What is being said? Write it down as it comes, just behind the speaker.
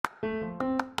Hi,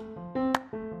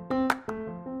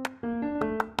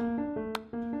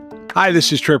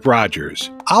 this is Tripp Rogers.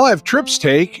 I'll have Tripp's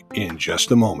take in just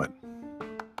a moment.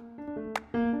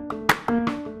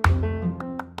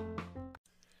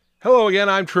 Hello again,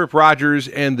 I'm Tripp Rogers,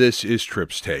 and this is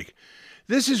Tripp's Take.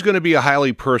 This is going to be a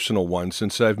highly personal one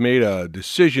since I've made a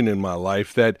decision in my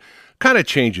life that kind of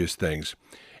changes things.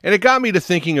 And it got me to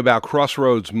thinking about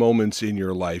crossroads moments in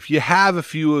your life. You have a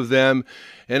few of them,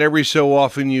 and every so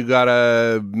often you got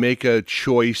to make a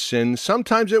choice, and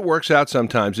sometimes it works out,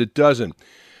 sometimes it doesn't.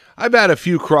 I've had a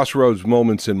few crossroads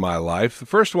moments in my life. The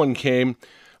first one came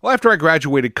after I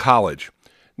graduated college.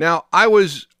 Now, I'd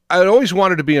always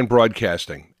wanted to be in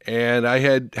broadcasting, and I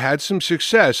had some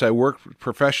success. I worked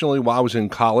professionally while I was in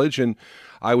college, and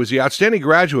I was the outstanding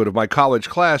graduate of my college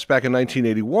class back in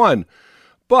 1981.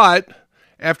 But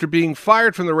after being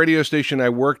fired from the radio station I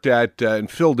worked at and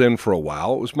filled in for a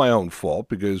while, it was my own fault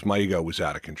because my ego was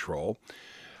out of control.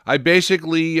 I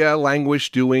basically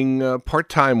languished doing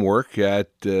part-time work at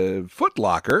Foot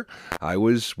Locker. I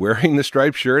was wearing the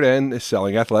striped shirt and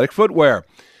selling athletic footwear.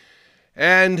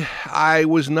 And I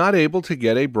was not able to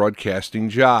get a broadcasting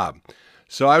job.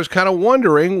 So I was kind of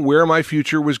wondering where my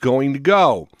future was going to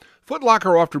go. Foot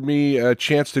Locker offered me a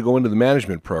chance to go into the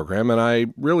management program, and I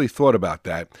really thought about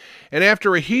that. And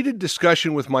after a heated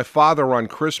discussion with my father on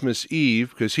Christmas Eve,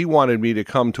 because he wanted me to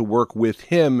come to work with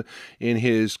him in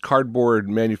his cardboard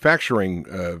manufacturing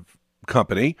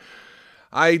company,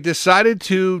 I decided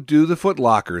to do the Foot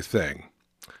Locker thing.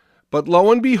 But lo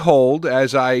and behold,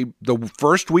 the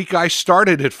first week I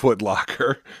started at Foot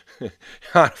Locker on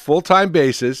a full-time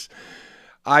basis,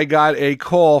 I got a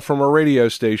call from a radio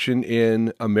station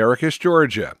in Americus,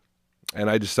 Georgia, and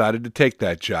I decided to take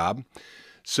that job.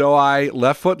 So I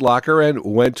left Foot Locker and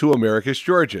went to Americus,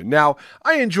 Georgia. Now,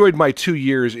 I enjoyed my 2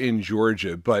 years in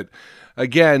Georgia, but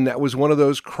again, that was one of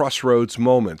those crossroads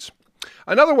moments.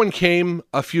 Another one came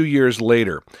a few years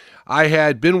later. I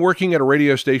had been working at a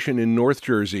radio station in North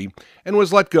Jersey and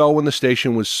was let go when the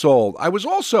station was sold. I was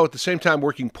also at the same time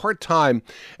working part-time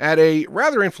at a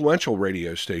rather influential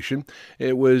radio station.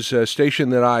 It was a station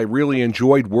that I really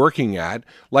enjoyed working at,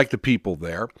 like the people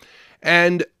there.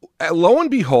 And lo and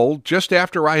behold, just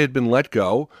after I had been let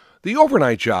go, the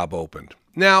overnight job opened.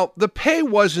 Now, the pay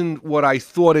wasn't what I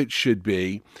thought it should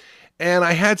be, and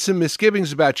I had some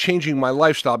misgivings about changing my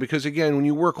lifestyle because, again, when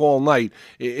you work all night,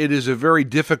 it is a very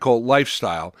difficult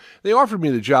lifestyle. They offered me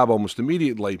the job almost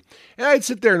immediately, and I'd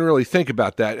sit there and really think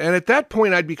about that. And at that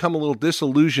point, I'd become a little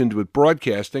disillusioned with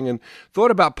broadcasting and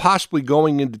thought about possibly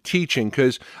going into teaching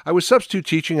because I was substitute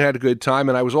teaching and had a good time,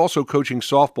 and I was also coaching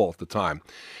softball at the time.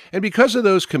 And because of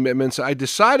those commitments, I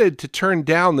decided to turn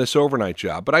down this overnight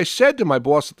job. But I said to my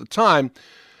boss at the time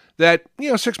that,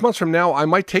 6 months from now, I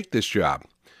might take this job.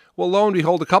 Well, lo and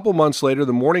behold, a couple months later,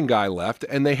 the morning guy left,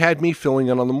 and they had me filling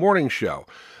in on the morning show.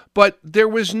 But there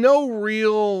was no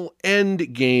real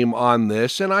end game on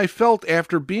this, and I felt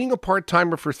after being a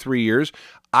part-timer for 3 years,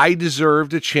 I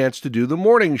deserved a chance to do the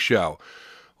morning show.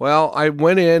 Well, I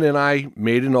went in and I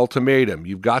made an ultimatum.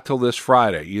 You've got till this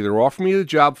Friday. Either offer me the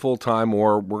job full-time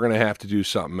or we're going to have to do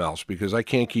something else because I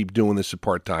can't keep doing this at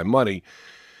part-time money.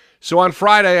 So on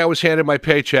Friday, I was handed my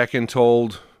paycheck and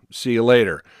told, see you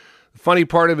later. The funny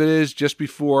part of it is, just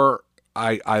before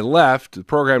I left, the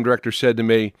program director said to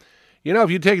me, if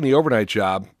you'd taken the overnight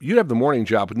job, you'd have the morning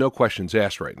job with no questions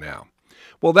asked right now.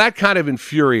 Well, that kind of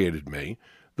infuriated me.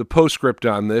 The postscript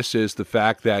on this is the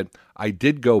fact that I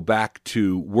did go back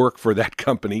to work for that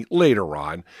company later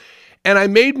on, and I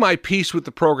made my peace with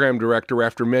the program director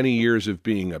after many years of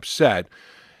being upset.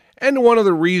 And one of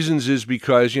the reasons is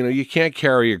because, you can't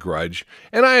carry a grudge.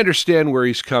 And I understand where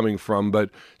he's coming from,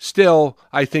 but still,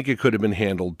 I think it could have been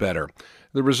handled better.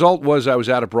 The result was I was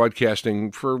out of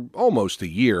broadcasting for almost a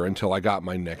year until I got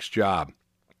my next job.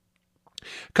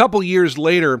 A couple years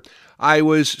later, I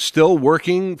was still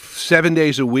working 7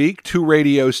 days a week, 2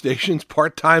 radio stations,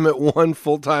 part-time at one,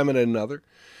 full-time at another.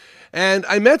 And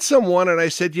I met someone and I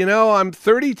said, I'm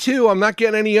 32, I'm not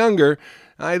getting any younger.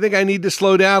 I think I need to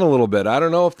slow down a little bit. I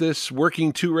don't know if this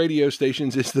working 2 radio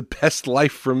stations is the best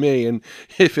life for me, and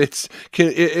if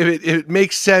it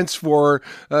makes sense for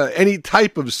any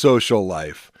type of social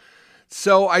life.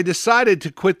 So I decided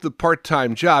to quit the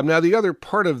part-time job. Now, the other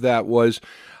part of that was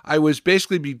I was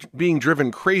basically being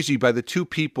driven crazy by the 2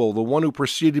 people, the one who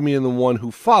preceded me and the one who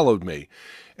followed me.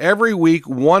 Every week,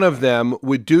 one of them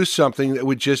would do something that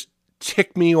would just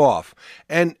tick me off.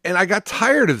 And I got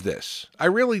tired of this. I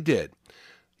really did.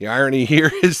 The irony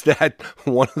here is that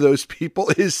one of those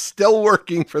people is still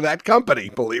working for that company,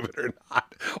 believe it or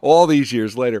not, all these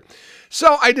years later.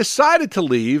 So I decided to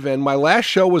leave, and my last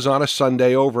show was on a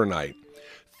Sunday overnight.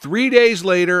 3 days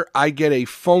later, I get a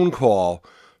phone call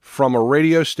from a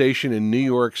radio station in New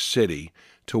York City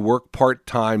to work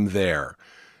part-time there.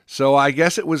 So I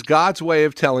guess it was God's way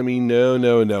of telling me,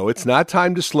 no, it's not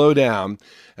time to slow down.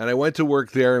 And I went to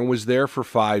work there and was there for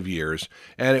 5 years.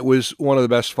 And it was one of the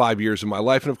best 5 years of my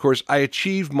life. And of course, I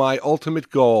achieved my ultimate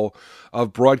goal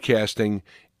of broadcasting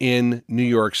in New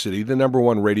York City, the number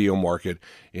one radio market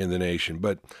in the nation.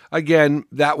 But again,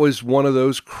 that was one of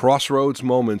those crossroads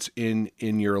moments in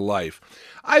your life.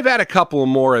 I've had a couple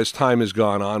more as time has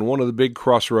gone on. One of the big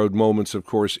crossroad moments, of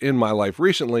course, in my life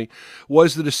recently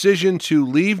was the decision to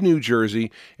leave New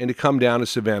Jersey and to come down to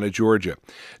Savannah, Georgia.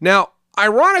 Now,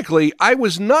 ironically, I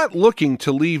was not looking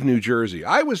to leave New Jersey.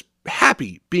 I was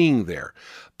happy being there.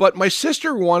 But my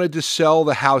sister wanted to sell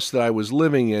the house that I was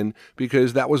living in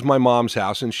because that was my mom's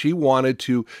house, and she wanted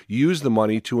to use the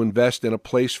money to invest in a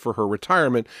place for her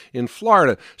retirement in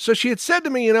Florida. So she had said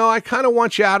to me, I kind of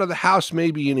want you out of the house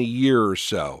maybe in a year or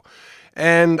so.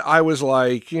 And I was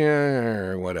like,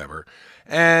 yeah, whatever.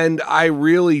 And I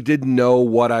really didn't know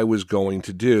what I was going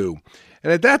to do.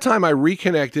 And at that time, I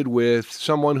reconnected with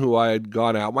someone who I had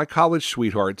gone out, my college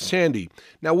sweetheart, Sandy.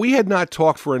 Now, we had not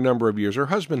talked for a number of years. Her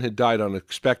husband had died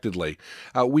unexpectedly.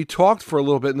 We talked for a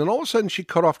little bit, and then all of a sudden, she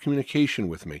cut off communication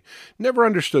with me. Never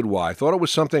understood why. I thought it was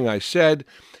something I said.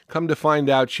 Come to find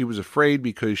out, she was afraid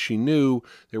because she knew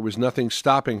there was nothing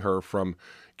stopping her from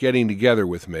getting together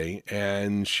with me,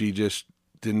 and she just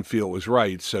didn't feel it was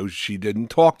right, so she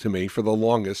didn't talk to me for the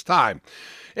longest time.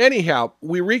 Anyhow,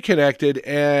 we reconnected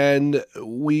and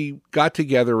we got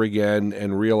together again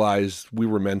and realized we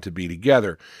were meant to be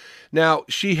together. Now,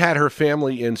 she had her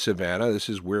family in Savannah. This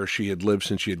is where she had lived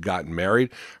since she had gotten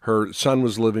married. Her son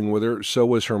was living with her. So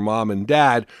was her mom and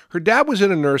dad. Her dad was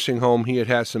in a nursing home. He had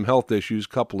had some health issues, a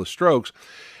couple of strokes.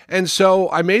 And so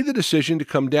I made the decision to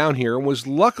come down here and was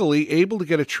luckily able to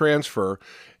get a transfer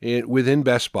within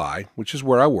Best Buy, which is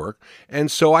where I work.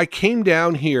 And so I came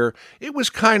down here. It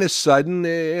was kind of sudden.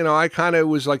 It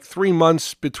was like 3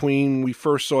 months between we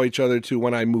first saw each other to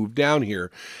when I moved down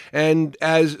here. And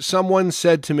as someone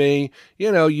said to me,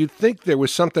 you'd think there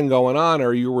was something going on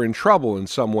or you were in trouble in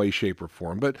some way, shape, or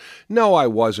form. But no, I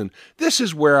wasn't. This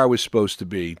is where I was supposed to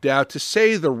be. Now, to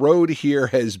say the road here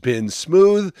has been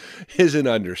smooth is an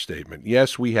understatement.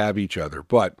 Yes, we have each other,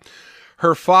 but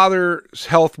her father's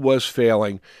health was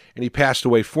failing, and he passed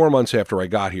away 4 months after I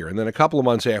got here. And then a couple of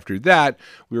months after that,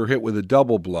 we were hit with a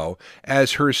double blow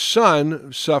as her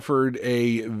son suffered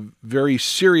a very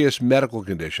serious medical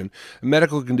condition, a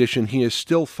medical condition he is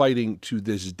still fighting to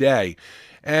this day.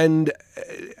 And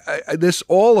this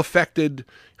all affected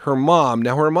her mom.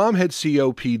 Now, her mom had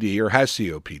COPD, or has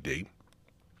COPD,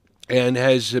 and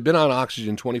has been on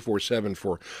oxygen 24/7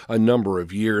 for a number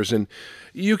of years. And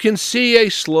you can see a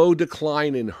slow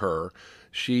decline in her.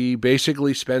 She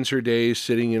basically spends her days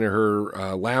sitting in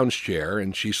her lounge chair,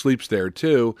 and she sleeps there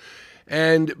too.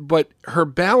 But her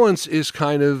balance is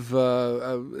kind of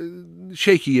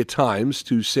shaky at times,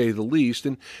 to say the least,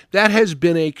 and that has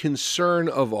been a concern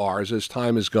of ours as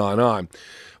time has gone on.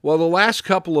 Well, the last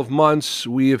couple of months,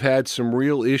 we have had some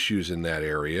real issues in that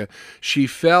area. She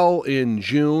fell in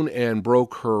June and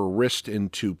broke her wrist in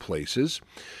 2 places.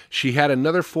 She had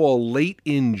another fall late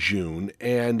in June,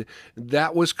 and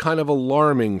that was kind of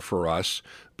alarming for us,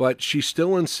 but she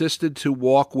still insisted to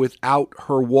walk without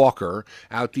her walker,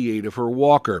 out the aid of her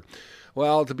walker.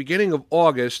 Well, at the beginning of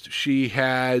August, she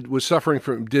was suffering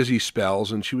from dizzy spells,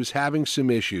 and she was having some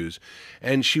issues,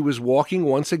 and she was walking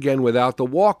once again without the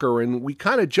walker, and we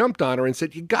kind of jumped on her and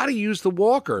said, you got to use the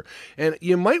walker, and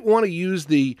you might want to use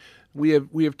we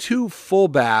have 2 full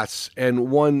baths and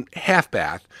 1 half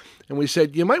bath, and we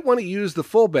said, you might want to use the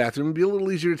full bathroom. It'd be a little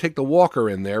easier to take the walker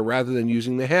in there rather than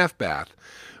using the half bath.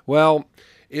 Well,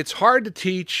 it's hard to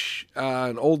teach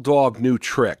an old dog new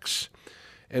tricks.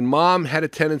 And Mom had a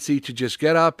tendency to just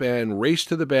get up and race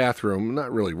to the bathroom,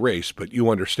 not really race, but you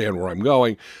understand where I'm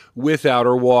going, without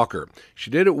her walker. She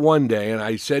did it one day, and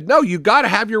I said, no, you got to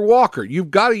have your walker.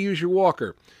 You've got to use your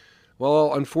walker.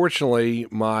 Well, unfortunately,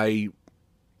 my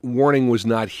warning was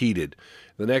not heeded.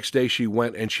 The next day she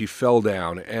went and she fell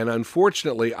down, and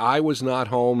unfortunately, I was not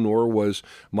home, nor was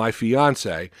my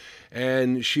fiance,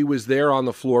 and she was there on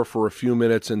the floor for a few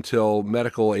minutes until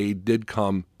medical aid did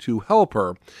come to help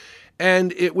her.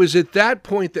 And it was at that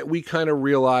point that we kind of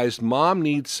realized Mom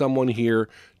needs someone here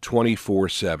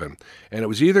 24/7. And it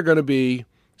was either going to be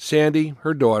Sandy,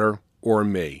 her daughter, or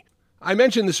me. I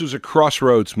mentioned this was a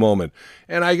crossroads moment,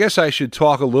 and I guess I should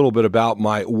talk a little bit about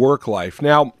my work life.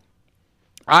 Now,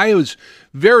 I was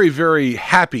very, very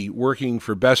happy working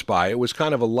for Best Buy. It was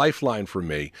kind of a lifeline for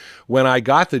me when I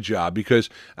got the job because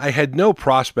I had no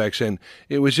prospects and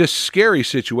it was just a scary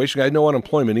situation. I had no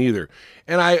unemployment either.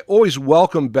 And I always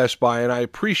welcomed Best Buy and I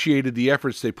appreciated the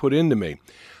efforts they put into me.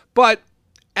 But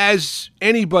as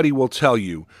anybody will tell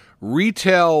you,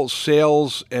 retail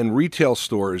sales and retail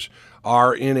stores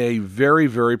are in a very,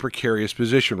 very precarious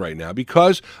position right now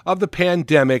because of the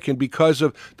pandemic and because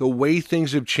of the way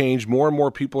things have changed. More and more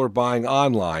people are buying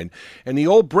online, and the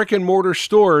old brick and mortar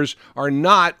stores are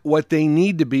not what they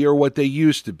need to be or what they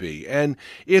used to be. And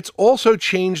it's also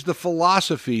changed the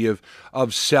philosophy of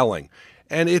selling.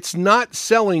 And it's not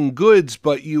selling goods,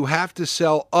 but you have to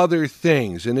sell other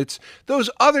things. And it's those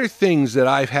other things that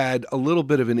I've had a little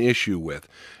bit of an issue with.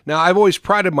 Now, I've always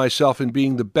prided myself in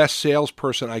being the best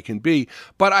salesperson I can be,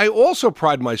 but I also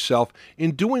pride myself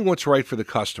in doing what's right for the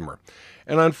customer.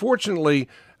 And unfortunately,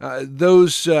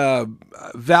 those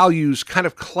values kind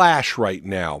of clash right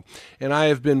now. And I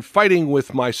have been fighting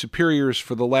with my superiors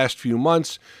for the last few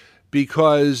months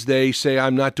because they say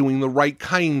I'm not doing the right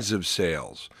kinds of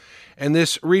sales. And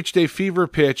this reached a fever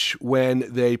pitch when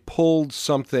they pulled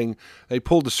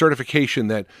the certification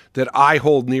that I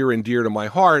hold near and dear to my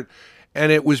heart.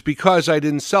 And it was because I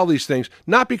didn't sell these things,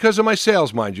 not because of my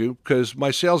sales, mind you, because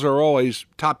my sales are always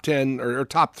top 10 or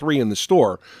top 3 in the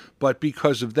store, but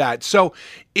because of that. So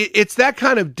it's that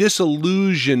kind of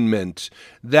disillusionment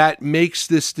that makes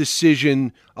this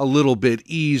decision a little bit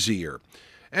easier.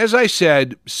 As I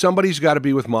said, somebody's got to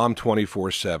be with Mom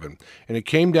 24/7, and it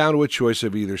came down to a choice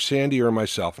of either Sandy or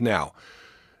myself. Now,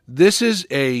 this is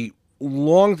an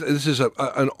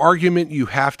argument you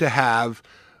have to have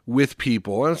with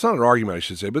people, and it's not an argument, I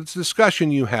should say, but it's a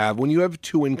discussion you have when you have a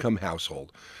two-income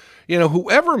household. You know,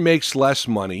 whoever makes less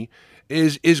money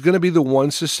is going to be the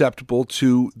one susceptible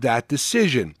to that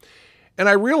decision. And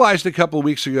I realized a couple of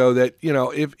weeks ago that, you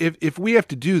know, if we have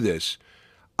to do this,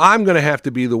 I'm going to have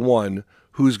to be the one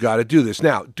who's got to do this.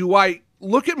 Now, do I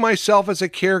look at myself as a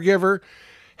caregiver?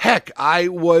 Heck, I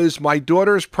was my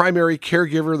daughter's primary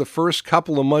caregiver the first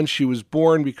couple of months she was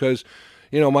born because,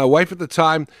 you know, my wife at the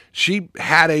time, she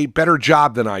had a better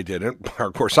job than I did. And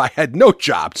of course, I had no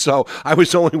job, so I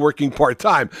was only working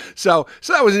part-time. So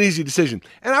that was an easy decision.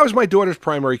 And I was my daughter's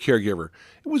primary caregiver.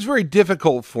 It was very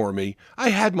difficult for me.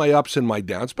 I had my ups and my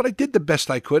downs, but I did the best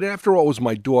I could. And after all, it was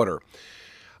my daughter.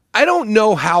 I don't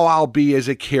know how I'll be as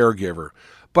a caregiver,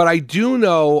 but I do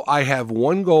know I have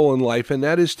one goal in life, and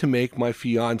that is to make my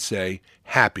fiance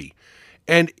happy.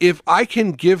 And if I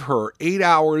can give her 8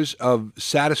 hours of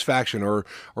satisfaction or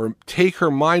take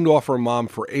her mind off her mom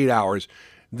for 8 hours,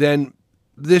 then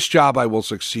this job I will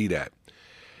succeed at.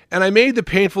 And I made the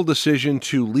painful decision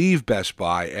to leave Best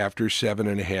Buy after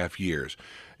 7.5 years.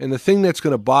 And the thing that's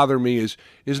going to bother me is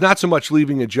not so much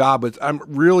leaving a job, but I'm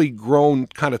really grown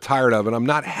kind of tired of and I'm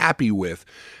not happy with,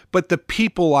 but the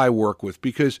people I work with,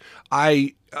 because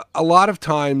a lot of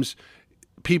times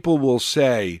people will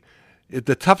say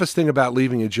the toughest thing about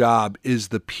leaving a job is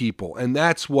the people. And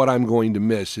that's what I'm going to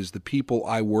miss is the people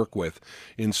I work with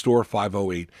in store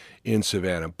 508 in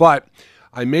Savannah. But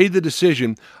I made the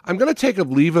decision, I'm going to take a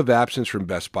leave of absence from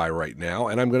Best Buy right now,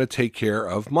 and I'm going to take care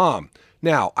of Mom.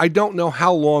 Now, I don't know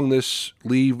how long this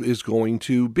leave is going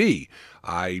to be.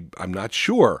 I'm not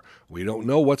sure. We don't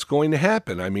know what's going to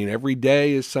happen. I mean, every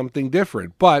day is something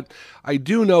different. But I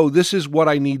do know this is what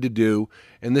I need to do,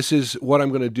 and this is what I'm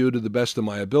going to do to the best of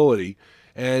my ability.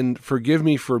 And forgive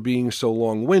me for being so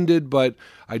long-winded, but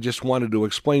I just wanted to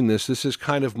explain this. This is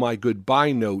kind of my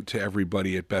goodbye note to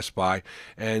everybody at Best Buy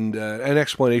and an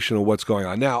explanation of what's going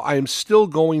on. Now, I am still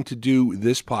going to do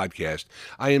this podcast.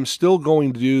 I am still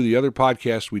going to do the other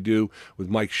podcast we do with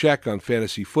Mike Scheck on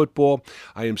fantasy football.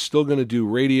 I am still going to do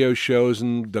radio shows,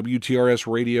 and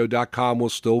WTRSradio.com will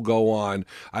still go on.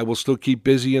 I will still keep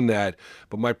busy in that.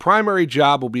 But my primary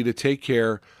job will be to take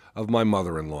care of my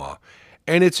mother-in-law.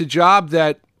 And it's a job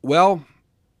that, well,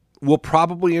 will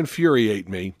probably infuriate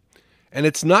me. And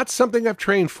it's not something I've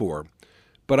trained for.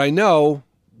 But I know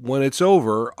when it's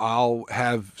over, I'll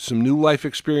have some new life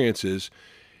experiences.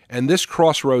 And this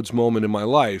crossroads moment in my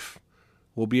life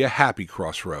will be a happy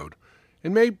crossroad.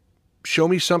 And may show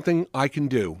me something I can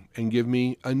do and give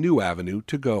me a new avenue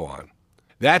to go on.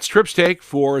 That's Tripp's Take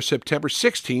for September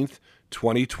 16th,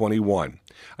 2021.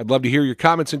 I'd love to hear your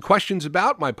comments and questions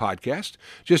about my podcast.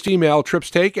 Just email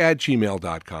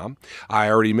trippstake@gmail.com. I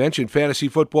already mentioned Fantasy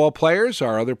Football Players.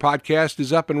 Our other podcast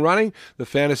is up and running, The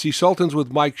Fantasy Sultans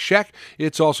with Mike Scheck.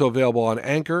 It's also available on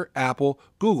Anchor, Apple,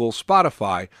 Google,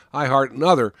 Spotify, iHeart, and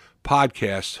other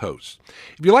podcast hosts.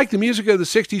 If you like the music of the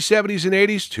 60s, 70s, and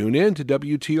 80s, tune in to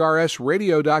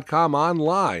WTRSradio.com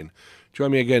online.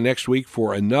 Join me again next week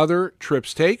for another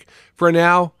Tripp's Take. For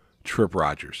now, Tripp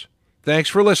Rogers. Thanks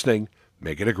for listening.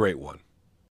 Make it a great one.